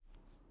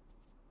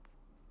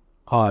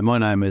Hi, my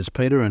name is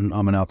Peter and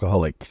I'm an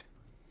alcoholic.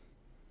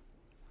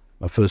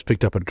 I first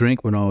picked up a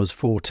drink when I was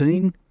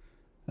 14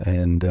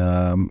 and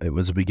it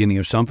was the beginning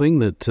of something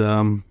that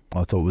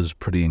I thought was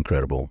pretty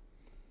incredible.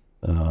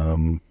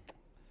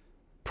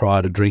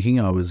 Prior to drinking,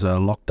 I was a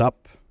locked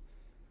up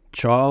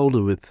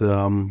child with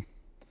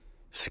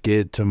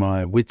scared to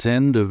my wits'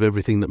 end of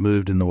everything that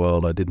moved in the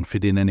world. I didn't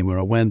fit in anywhere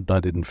I went. I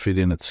didn't fit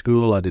in at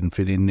school. I didn't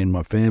fit in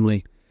my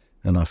family.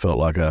 And I felt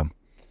like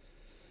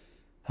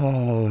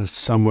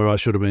somewhere I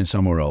should have been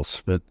somewhere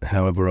else. But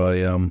however,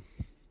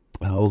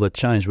 all that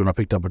changed when I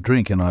picked up a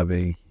drink, and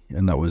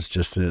that was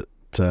just at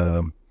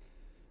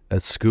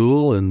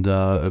school and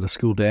at a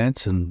school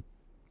dance, and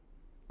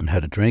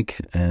had a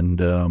drink, and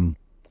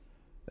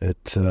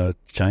it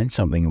changed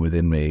something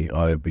within me.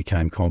 I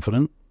became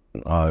confident.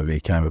 I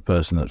became a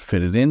person that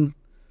fitted in.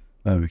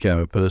 I became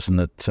a person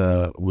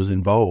that was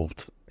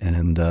involved,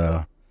 and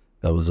that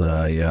was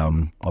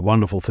a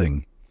wonderful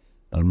thing.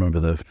 I remember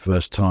the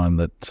first time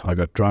that I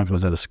got drunk, I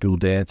was at a school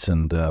dance,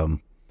 and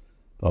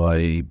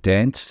I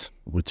danced,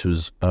 which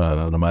was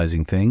an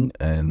amazing thing,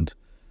 and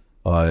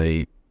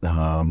I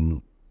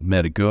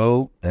met a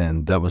girl,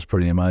 and that was a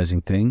pretty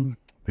amazing thing.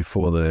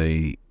 Before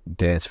the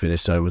dance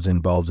finished, I was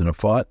involved in a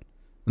fight,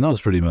 and that was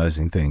a pretty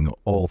amazing thing.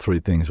 All three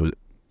things were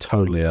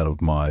totally out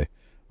of my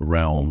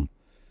realm.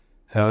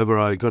 However,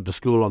 I got to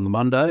school on the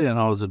Monday, and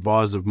I was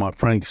advised of my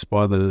pranks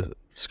by the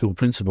school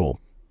principal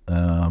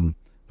of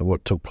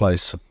what took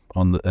place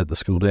at the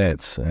school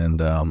dance.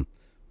 And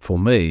for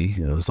me,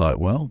 it was like,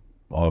 well,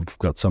 I've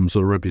got some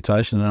sort of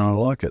reputation and I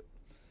like it.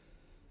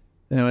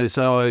 Anyway,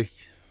 so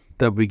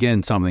that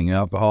began something.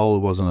 Alcohol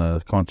wasn't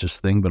a conscious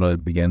thing, but I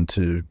began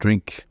to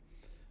drink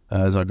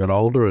as I got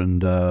older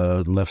and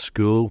left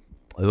school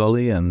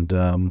early, and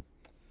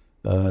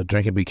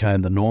drinking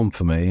became the norm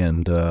for me,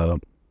 and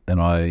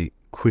I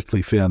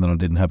quickly found that I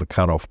didn't have a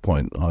cut-off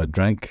point. I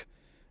drank,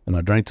 and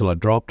I drank till I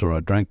dropped, or I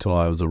drank till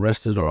I was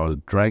arrested, or I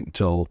drank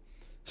till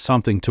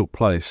something took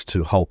place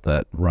to halt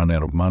that, run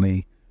out of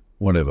money,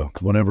 whatever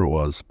it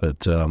was.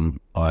 But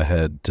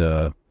I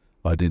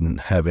didn't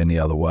have any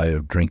other way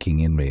of drinking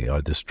in me. I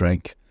just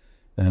drank,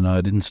 and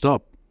I didn't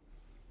stop.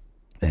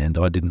 And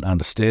I didn't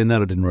understand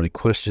that. I didn't really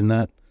question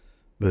that.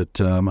 But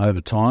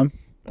over time,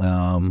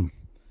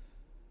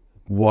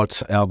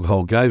 what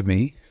alcohol gave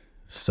me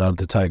started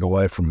to take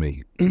away from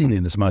me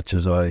in as much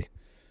as I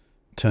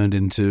turned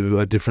into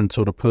a different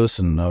sort of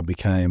person. I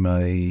became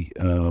a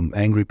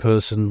angry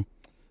person,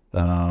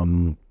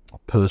 a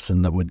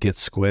person that would get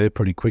square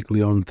pretty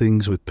quickly on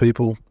things with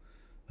people.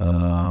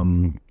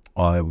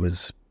 I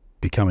was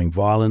becoming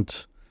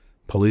violent.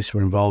 Police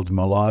were involved in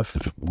my life.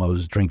 I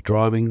was drink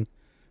driving.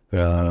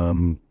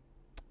 I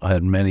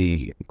had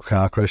many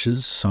car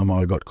crashes. Some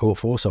I got caught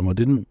for, some I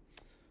didn't.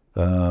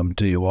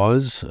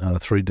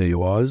 DUIs, 3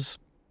 DUIs.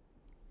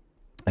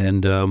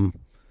 And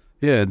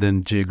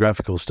then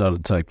geographical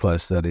started to take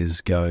place. That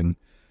is going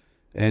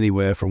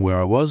anywhere from where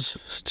I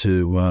was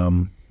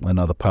to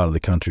another part of the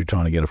country,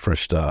 trying to get a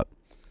fresh start.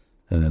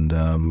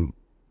 And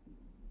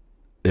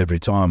every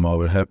time I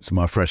would have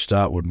my fresh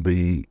start would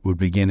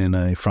begin in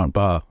a front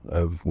bar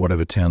of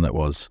whatever town that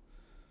was.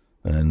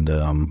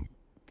 And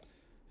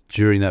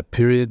during that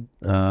period,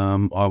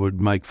 I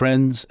would make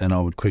friends and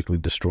I would quickly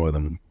destroy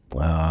them.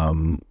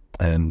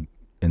 And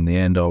in the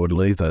end, I would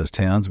leave those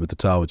towns with the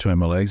tail between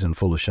my legs and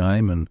full of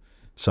shame, and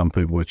some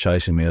people were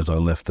chasing me as I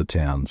left the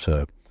town.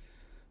 So,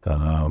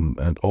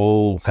 and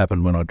all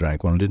happened when I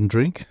drank. When I didn't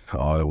drink,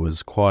 I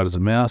was quiet as a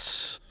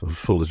mouse,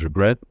 full of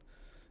regret,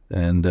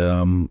 and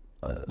I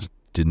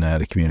didn't know how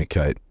to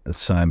communicate, the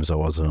same as I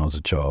was when I was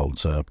a child.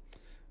 So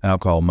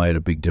alcohol made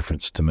a big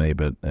difference to me,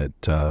 but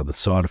the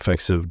side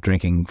effects of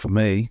drinking for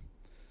me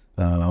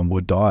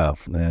were dire,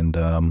 and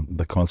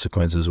the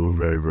consequences were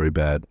very, very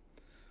bad.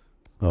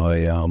 I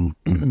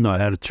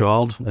had a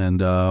child,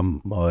 and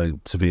I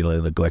severely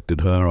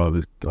neglected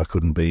her. I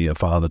couldn't be a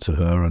father to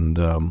her, and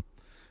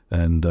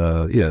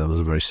that was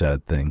a very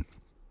sad thing.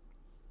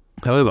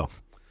 However,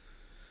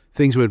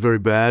 things went very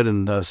bad,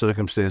 and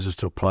circumstances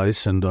took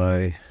place, and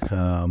I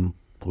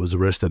was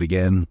arrested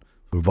again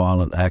for a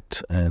violent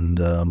act, and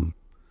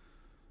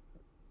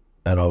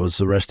I was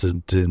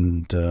arrested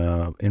in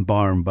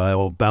Byron Bay,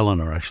 or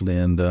Ballina actually,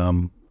 and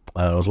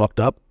I was locked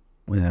up,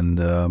 and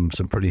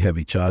some pretty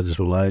heavy charges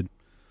were laid.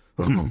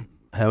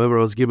 However,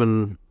 I was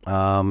given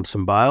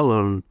some bail,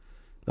 and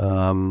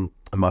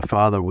my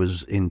father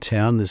was in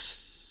town.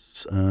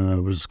 This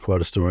was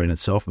quite a story in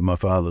itself, but my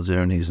father's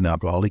there, and he's an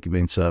alcoholic. He'd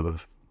been sober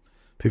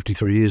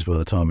 53 years by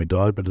the time he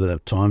died, but at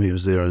that time he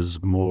was there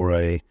as more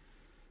an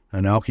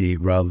alkie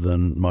rather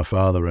than my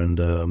father,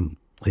 and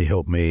he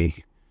helped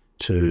me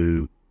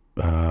to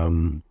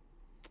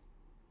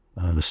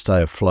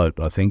stay afloat,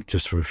 I think,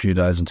 just for a few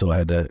days until I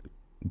had to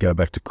go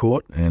back to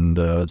court, and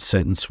a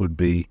sentence would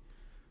be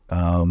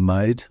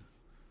made.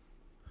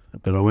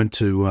 But I went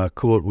to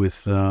court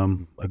with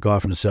a guy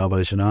from the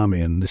Salvation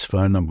Army, and this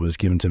phone number was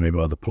given to me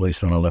by the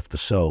police when I left the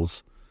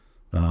cells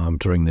to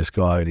ring this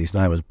guy. And his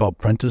name was Bob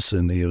Prentice,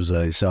 and he was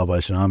a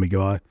Salvation Army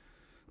guy.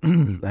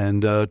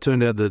 And it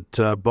turned out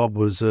that Bob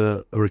was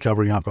a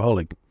recovering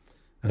alcoholic.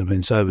 had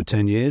been sober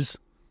 10 years,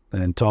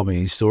 and told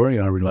me his story.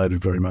 I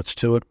related very much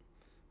to it.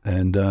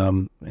 And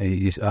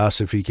he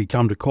asked if he could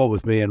come to court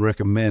with me and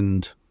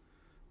recommend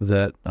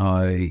that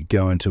I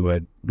go into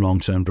a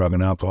long-term drug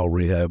and alcohol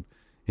rehab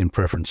in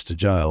preference to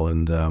jail.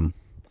 And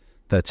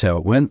that's how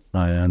it went.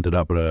 I ended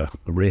up at a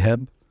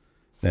rehab,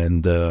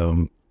 and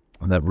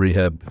that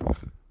rehab,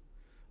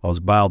 I was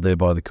bailed there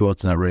by the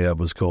courts, and that rehab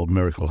was called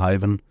Miracle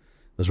Haven.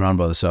 It was run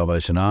by the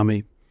Salvation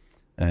Army,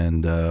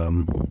 and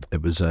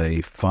it was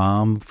a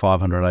farm,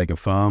 500-acre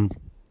farm,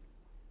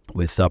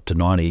 with up to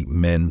 90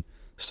 men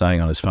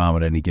staying on his farm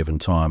at any given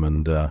time.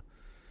 And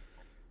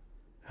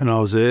I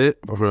was there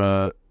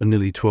for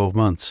nearly 12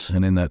 months,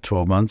 and in that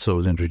 12 months I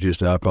was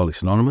introduced to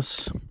Alcoholics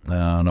Anonymous,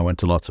 and I went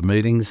to lots of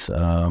meetings.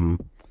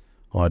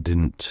 I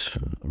didn't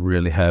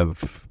really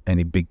have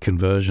any big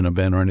conversion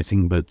event or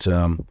anything, but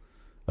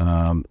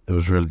it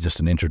was really just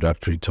an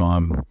introductory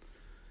time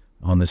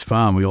on this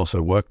farm. We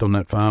also worked on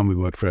that farm. We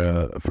worked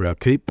for our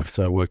keep,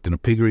 so I worked in a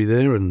piggery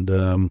there and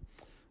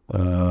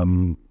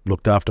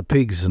looked after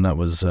pigs, and that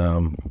was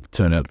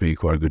turned out to be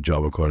quite a good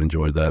job. I quite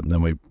enjoyed that. And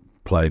then we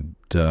played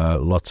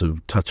lots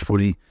of touch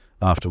footy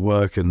after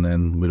work, and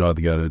then we'd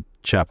either go to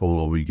chapel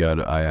or we'd go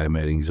to AA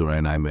meetings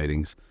or NA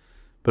meetings.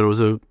 But it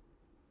was a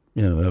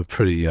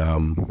pretty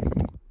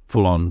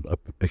full-on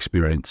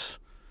experience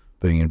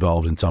being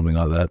involved in something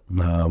like that.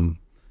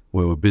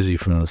 We were busy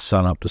from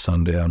sun up to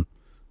sundown,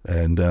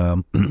 and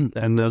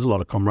there's a lot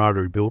of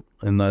camaraderie built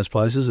in those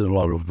places, and a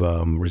lot of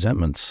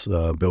resentments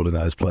built in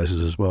those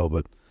places as well.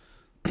 But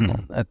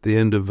at the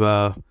end of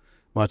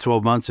my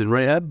 12 months in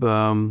rehab,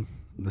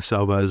 the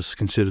Salvos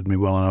considered me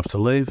well enough to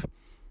leave,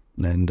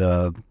 and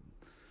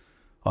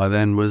I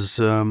then was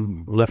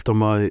left on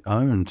my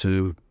own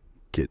to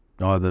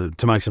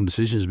make some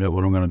decisions about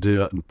what I'm going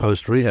to do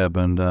post rehab,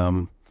 and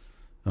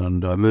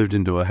I moved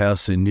into a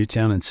house in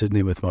Newtown in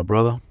Sydney with my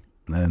brother,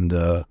 and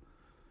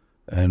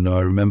I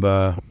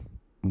remember,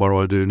 what do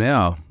I do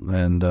now?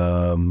 And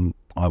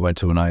I went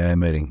to an AA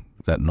meeting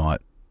that night,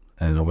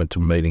 and I went to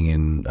a meeting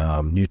in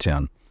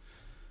Newtown,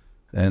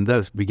 and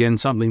that began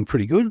something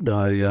pretty good.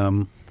 I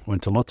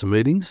went to lots of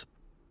meetings,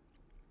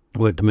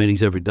 went to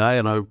meetings every day,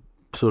 and I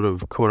sort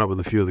of caught up with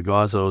a few of the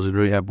guys that I was in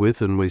rehab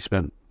with, and we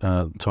spent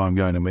time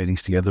going to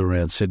meetings together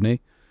around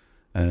Sydney,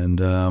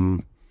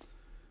 and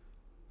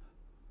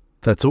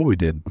that's all we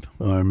did.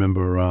 I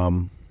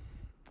remember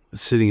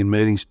sitting in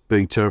meetings,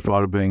 being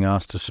terrified of being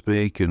asked to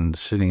speak, and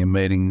sitting in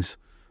meetings,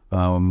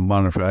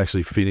 wondering if I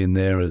actually fit in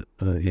there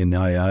in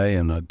AA,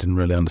 and I didn't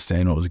really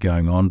understand what was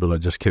going on, but I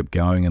just kept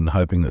going and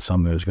hoping that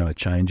something was going to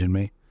change in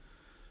me.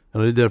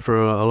 And I did that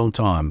for a long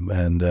time,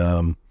 and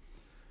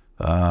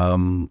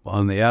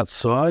on the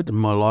outside,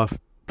 my life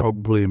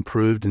probably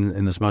improved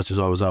in as much as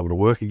I was able to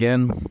work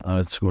again.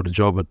 I got a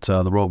job at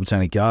the Royal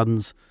Botanic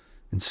Gardens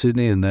in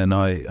Sydney, and then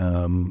I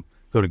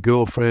got a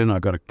girlfriend, I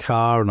got a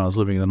car, and I was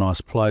living in a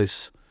nice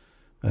place,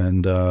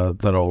 and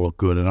that all looked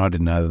good. And I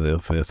didn't know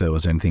if there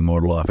was anything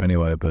more to life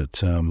anyway, but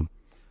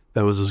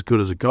that was as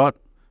good as it got.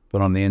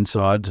 But on the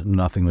inside,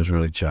 nothing was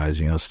really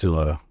changing. I was still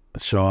a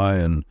shy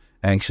and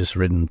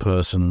anxious-ridden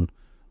person.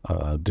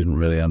 Didn't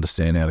really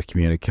understand how to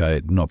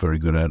communicate, not very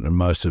good at it, and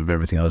most of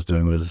everything I was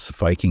doing was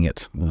faking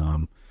it,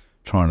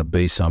 trying to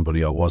be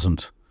somebody I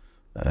wasn't.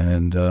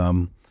 And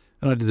I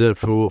did that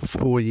for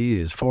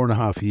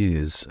 4.5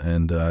 years,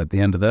 and at the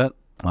end of that,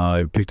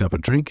 I picked up a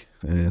drink,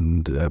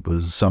 and it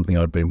was something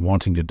I'd been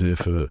wanting to do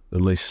for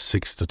at least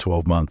 6 to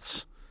 12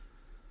 months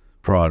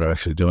prior to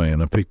actually doing it.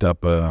 And I picked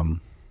up a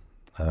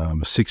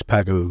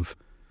 6-pack of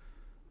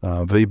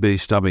VB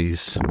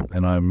Stubbies,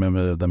 and I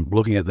remember them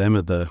looking at them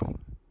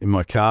in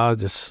my car,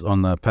 just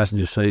on the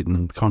passenger seat,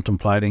 and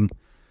contemplating.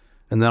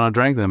 And then I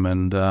drank them,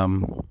 and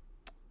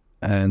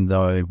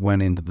I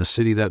went into the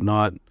city that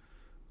night,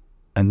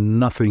 and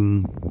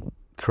nothing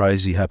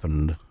crazy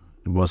happened.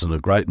 It wasn't a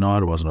great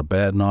night, it wasn't a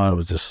bad night, it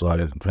was just like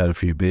I had a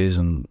few beers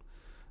and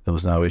there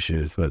was no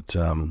issues. But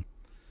the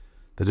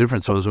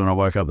difference was when I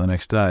woke up the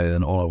next day,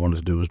 then all I wanted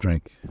to do was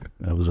drink.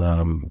 It was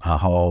a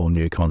whole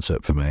new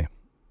concept for me.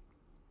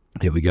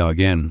 Here we go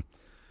again.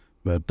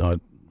 But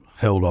I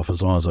held off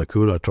as long as I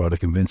could. I tried to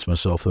convince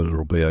myself that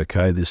it'll be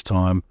okay this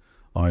time.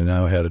 I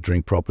know how to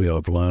drink properly.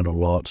 I've learned a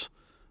lot.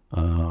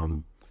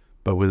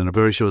 But within a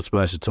very short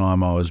space of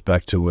time, I was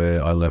back to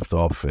where I left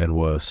off and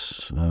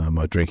worse.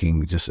 My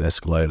drinking just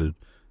escalated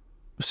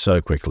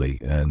so quickly,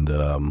 and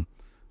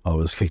I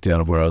was kicked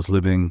out of where I was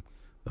living.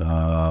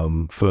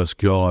 First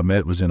girl I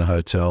met was in a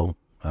hotel,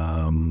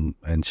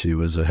 and she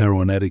was a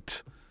heroin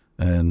addict,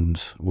 and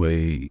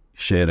we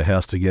shared a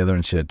house together,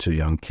 and she had 2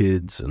 young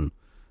kids, and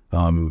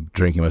I'm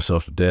drinking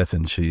myself to death,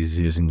 and she's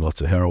using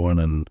lots of heroin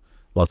and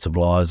lots of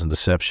lies and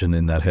deception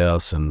in that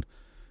house, and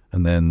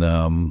then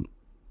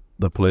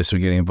the police were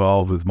getting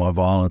involved with my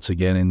violence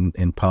again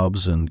in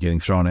pubs, and getting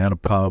thrown out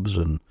of pubs,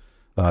 and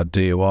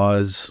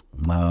DUIs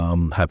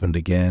happened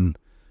again,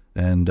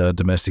 and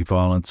domestic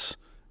violence.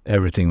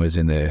 Everything was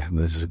in there.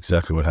 This is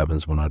exactly what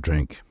happens when I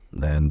drink,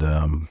 and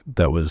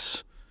that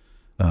was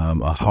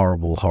a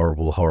horrible,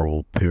 horrible,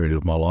 horrible period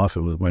of my life.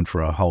 Went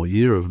for a whole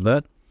year of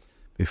that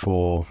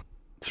before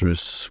through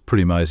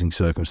pretty amazing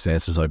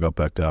circumstances, I got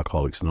back to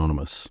Alcoholics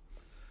Anonymous.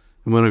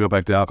 And when I got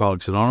back to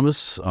Alcoholics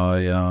Anonymous,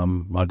 I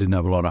didn't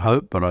have a lot of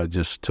hope, but I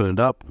just turned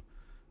up,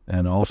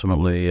 and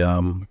ultimately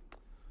I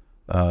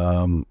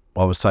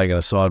was taken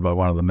aside by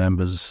one of the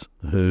members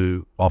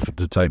who offered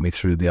to take me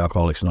through the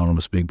Alcoholics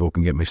Anonymous Big Book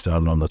and get me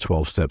started on the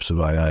 12 steps of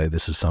AA.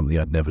 This is something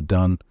I'd never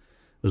done.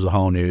 It was a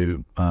whole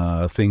new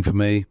thing for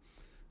me.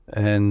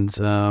 And,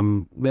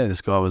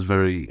 this guy was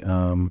very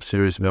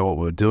serious about what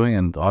we were doing,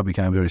 and I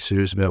became very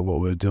serious about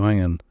what we were doing.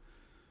 And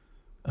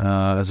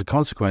as a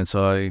consequence,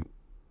 I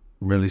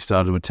really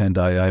started to attend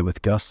AA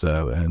with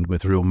gusto and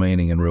with real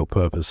meaning and real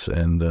purpose.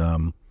 And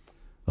a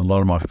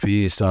lot of my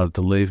fears started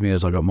to leave me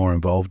as I got more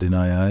involved in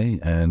AA,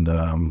 and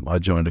I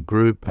joined a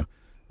group.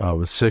 I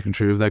was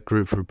secretary of that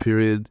group for a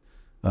period.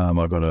 I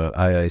got a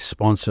AA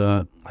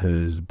sponsor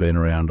who's been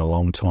around a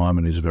long time,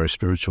 and he's a very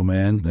spiritual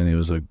man, and he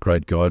was a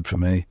great guide for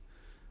me.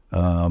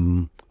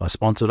 I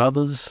sponsored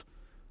others,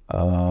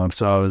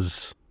 so I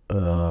was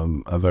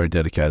a very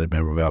dedicated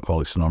member of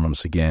Alcoholics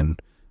Anonymous again,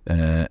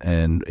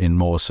 and in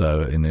more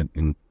so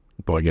in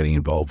by getting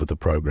involved with the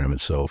program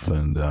itself,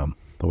 and I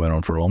went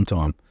on for a long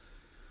time.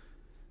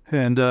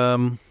 And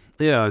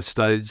I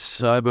stayed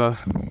sober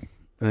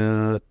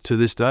to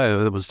this day.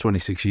 That was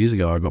 26 years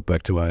ago. I got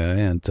back to AA,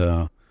 and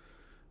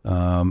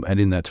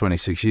in that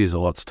 26 years, a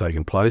lot's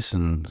taken place,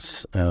 and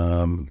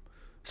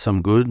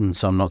some good and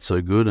some not so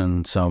good,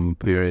 and some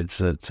periods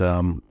that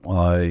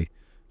I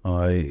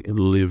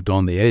lived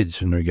on the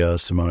edge in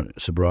regards to my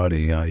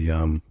sobriety.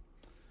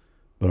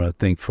 But I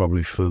think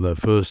probably for the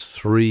first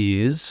 3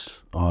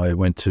 years, I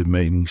went to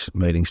meetings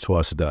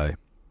twice a day.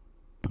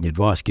 The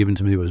advice given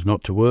to me was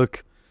not to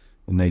work.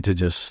 You need to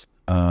just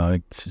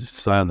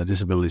stay on the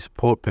disability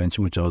support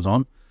pension, which I was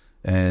on,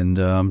 and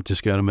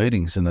just go to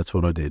meetings, and that's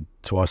what I did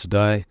twice a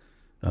day.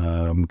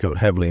 Got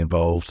heavily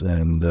involved,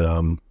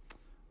 and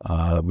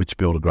which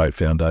built a great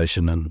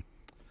foundation. And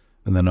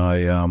then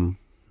I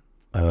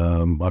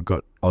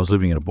was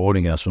living in a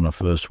boarding house when I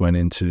first went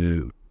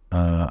into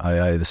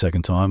AA the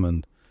second time,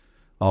 and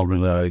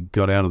ultimately I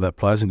got out of that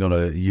place and got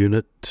a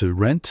unit to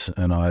rent,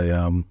 and I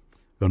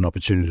got an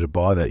opportunity to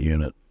buy that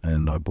unit,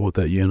 and I bought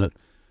that unit.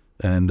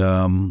 And,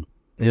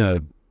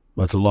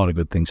 there's a lot of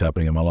good things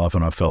happening in my life,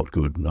 and I felt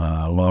good.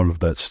 A lot of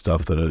that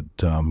stuff that had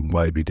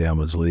weighed me down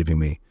was leaving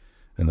me,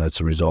 and that's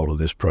a result of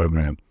this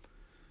program.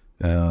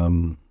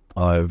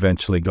 I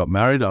eventually got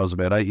married. I was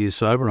about 8 years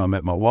sober, and I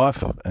met my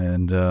wife,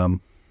 and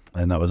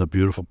that was a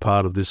beautiful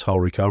part of this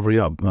whole recovery.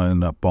 I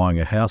ended up buying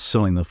a house,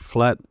 selling the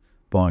flat,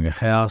 buying a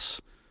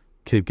house,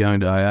 keep going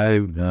to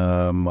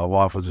AA. My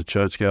wife was a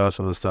churchgoer,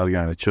 so I started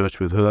going to church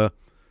with her,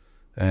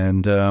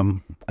 and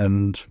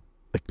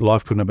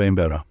life couldn't have been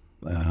better.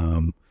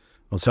 I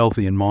was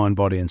healthy in mind,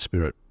 body, and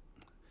spirit.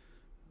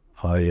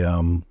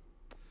 I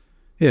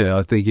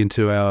think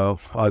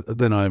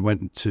then I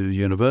went to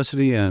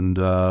university and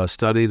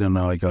studied, and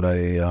I got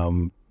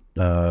a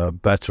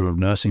Bachelor of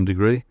Nursing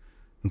degree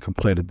and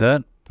completed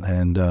that,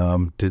 and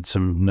did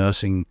some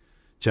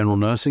general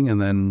nursing,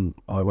 and then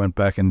I went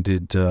back and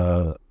did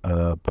a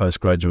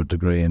postgraduate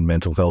degree in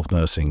mental health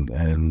nursing,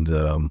 and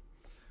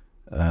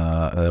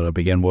I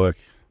began work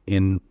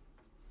in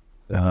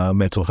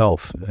mental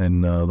health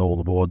in all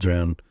the wards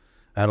around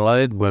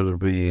Adelaide, whether it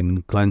be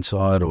in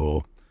Glenside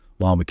or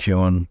Lyle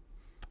McEwen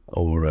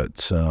or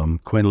at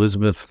Queen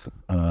Elizabeth,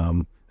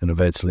 and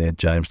eventually at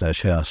James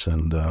Nash House.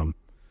 And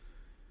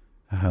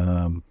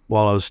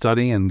while I was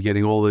studying and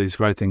getting all these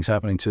great things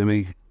happening to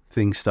me,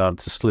 things started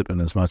to slip, and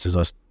as much as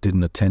I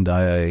didn't attend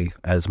AA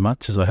as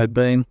much as I had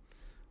been,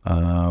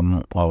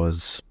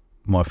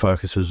 my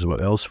focuses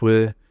were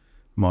elsewhere.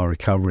 My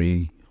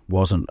recovery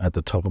wasn't at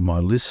the top of my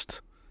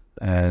list,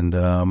 and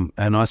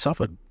I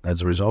suffered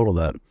as a result of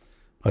that.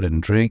 I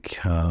didn't drink.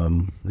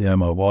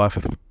 My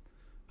wife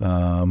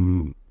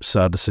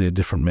started to see a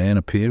different man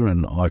appear,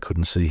 and I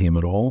couldn't see him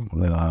at all.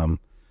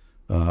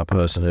 A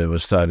person who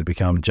was starting to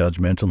become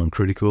judgmental and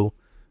critical,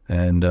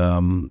 and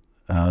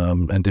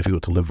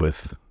difficult to live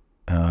with.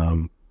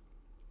 And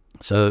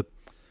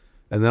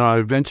then I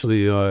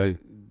eventually I'd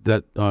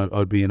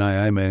be in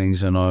AA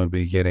meetings, and I'd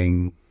be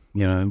getting,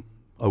 I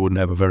wouldn't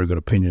have a very good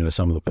opinion of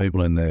some of the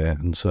people in there,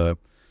 and so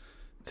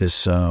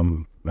this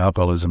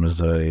alcoholism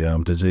is a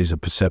disease of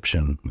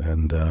perception,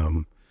 and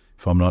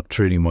if I'm not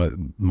treating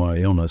my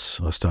illness,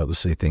 I start to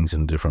see things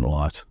in a different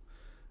light,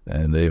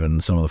 and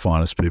even some of the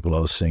finest people I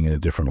was seeing in a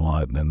different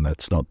light, and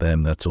that's not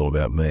them, that's all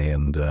about me,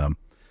 and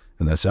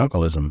that's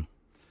alcoholism.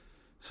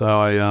 So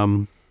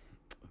I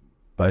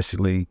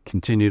basically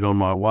continued on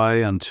my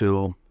way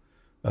until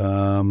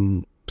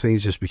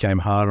things just became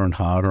harder and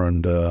harder,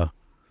 and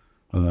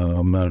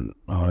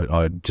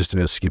I just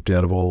about skipped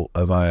out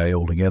of AA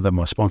altogether.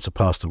 My sponsor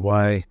passed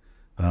away,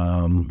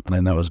 and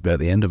that was about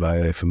the end of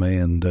AA for me.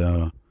 And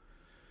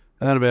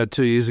then about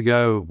 2 years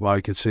ago,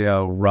 I could see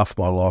how rough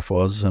my life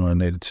was, and I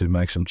needed to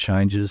make some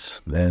changes.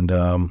 And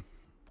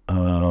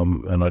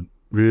I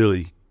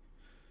really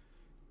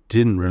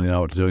didn't really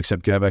know what to do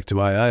except go back to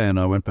AA. And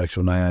I went back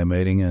to an AA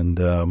meeting, and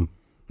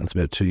that's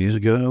about 2 years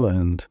ago,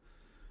 and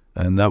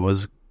that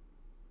was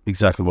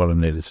exactly what I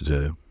needed to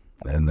do.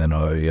 And then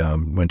I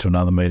went to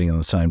another meeting on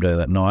the same day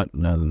that night,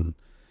 and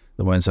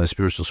the Wednesday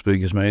Spiritual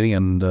Speakers meeting,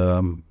 and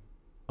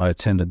I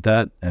attended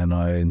that, and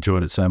I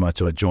enjoyed it so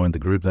much I joined the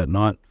group that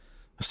night.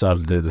 I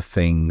started to do the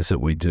things that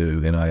we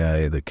do in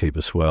AA that keep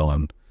us well,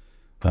 and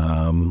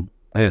so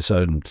I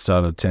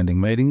started attending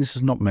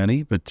meetings, not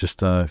many, but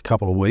just a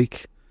couple a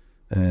week,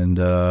 and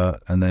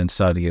then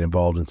started to get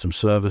involved in some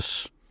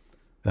service.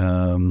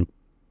 My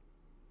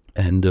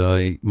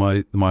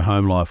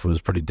home life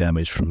was pretty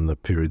damaged from the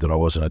period that I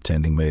wasn't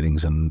attending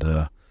meetings, and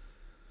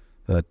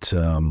that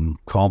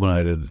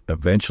culminated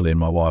eventually in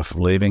my wife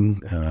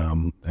leaving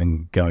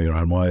and going her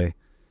own way,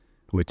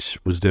 which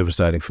was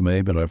devastating for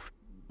me. But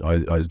I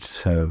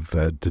have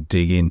had to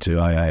dig into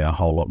AA a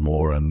whole lot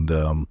more, and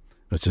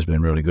it's just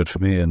been really good for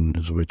me. And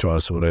as we try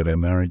to sort out our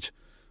marriage,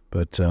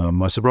 but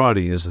my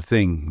sobriety is the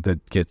thing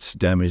that gets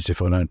damaged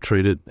if I don't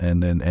treat it,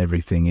 and then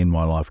everything in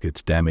my life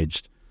gets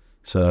damaged.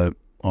 So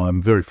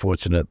I'm very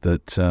fortunate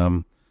that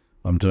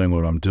I'm doing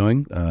what I'm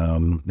doing.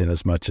 In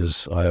as much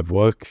as I have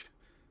work,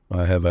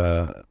 I have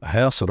a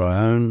house that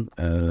I own.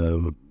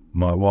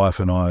 My wife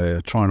and I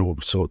are trying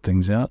to sort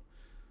things out,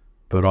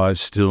 but I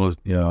still,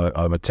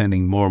 I'm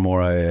attending more and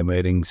more AA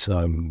meetings.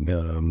 I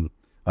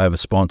have a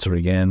sponsor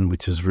again,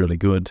 which is really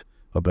good.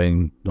 I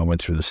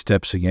went through the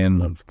steps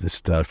again. I've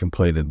just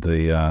completed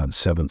the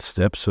 7th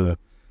step, so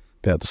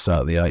about to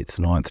start the 8th,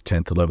 9th,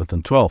 10th, 11th,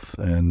 and 12th,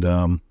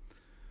 and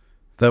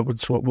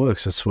that's what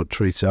works. That's what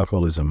treats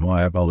alcoholism.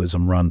 My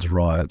alcoholism runs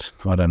riot.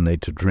 I don't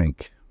need to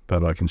drink,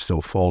 but I can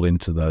still fall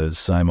into those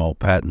same old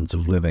patterns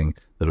of living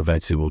that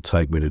eventually will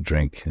take me to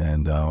drink.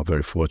 And I'm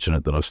very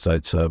fortunate that I've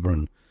stayed sober,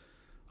 and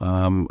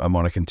I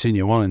want to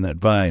continue on in that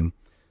vein.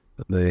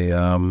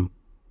 The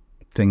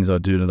things I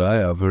do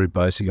today are very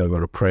basic. I've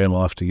got a prayer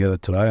life together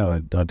today. I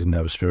didn't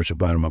have a spiritual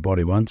bone in my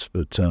body once,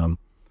 but I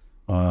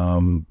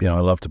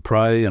love to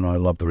pray, and I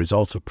love the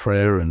results of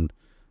prayer, and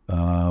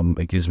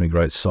it gives me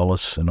great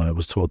solace, and I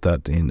was taught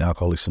that in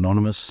Alcoholics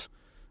Anonymous.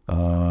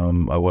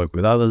 I work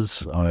with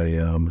others. I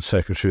am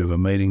secretary of a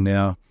meeting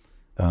now,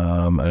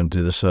 and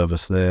do the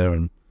service there,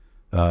 and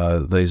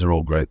these are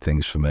all great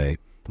things for me.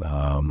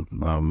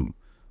 I'm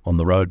on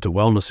the road to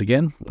wellness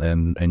again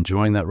and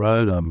enjoying that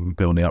road. I'm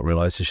building up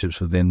relationships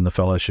within the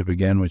fellowship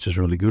again, which is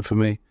really good for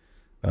me.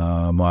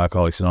 My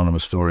Alcoholics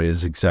Anonymous story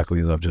is exactly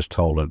as I've just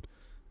told it.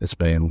 It's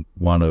been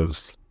one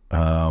of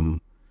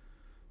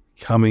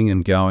coming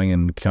and going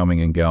and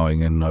coming and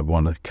going, and I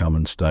want to come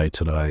and stay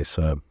today.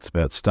 So it's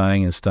about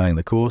staying and staying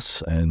the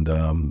course, and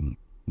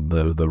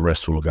the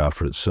rest will look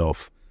after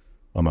itself.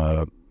 I'm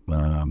a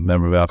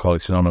member of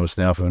Alcoholics Anonymous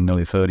now for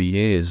nearly 30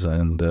 years,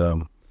 and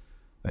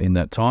in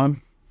that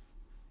time,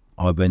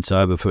 I've been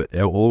sober for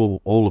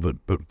all of it,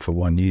 but for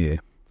 1 year.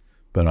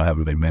 But I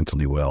haven't been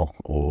mentally well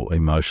or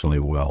emotionally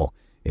well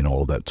in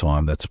all of that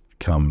time. That's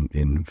come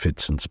in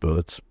fits and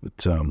spurts.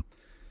 But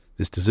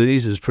this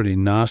disease is pretty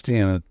nasty,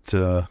 and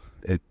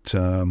it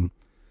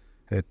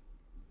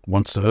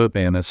wants to hurt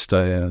me, and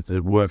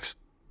it works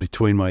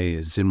between my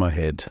ears, in my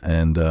head,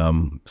 and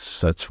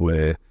that's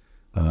where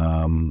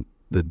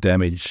the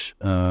damage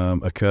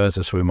occurs.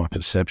 That's where my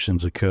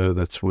perceptions occur.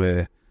 That's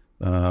where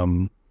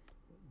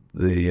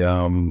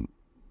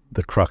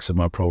the crux of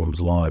my problems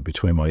lie,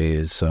 between my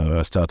ears. So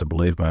I start to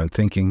believe my own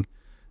thinking.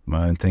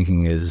 My own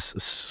thinking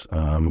is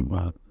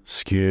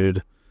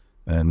skewed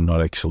and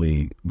not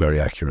actually very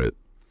accurate.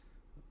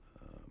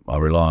 I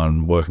rely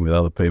on working with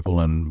other people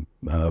and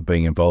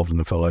being involved in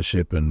the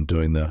fellowship and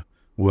doing the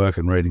work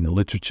and reading the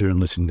literature and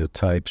listening to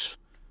tapes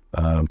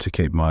to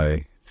keep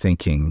my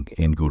thinking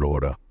in good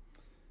order.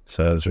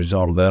 So as a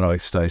result of that, I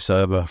stay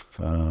sober.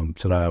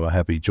 Today I'm a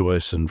happy,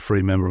 joyous and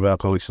free member of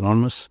Alcoholics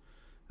Anonymous.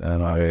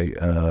 And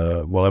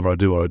whatever I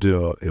do,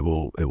 it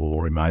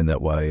will remain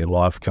that way.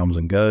 Life comes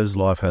and goes.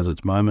 Life has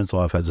its moments.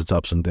 Life has its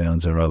ups and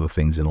downs. There are other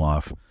things in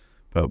life.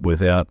 But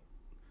without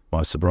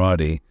my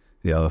sobriety,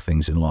 the other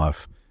things in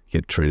life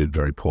get treated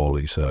very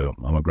poorly. So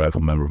I'm a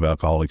grateful member of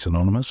Alcoholics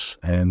Anonymous,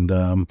 and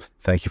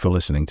thank you for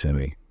listening to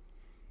me.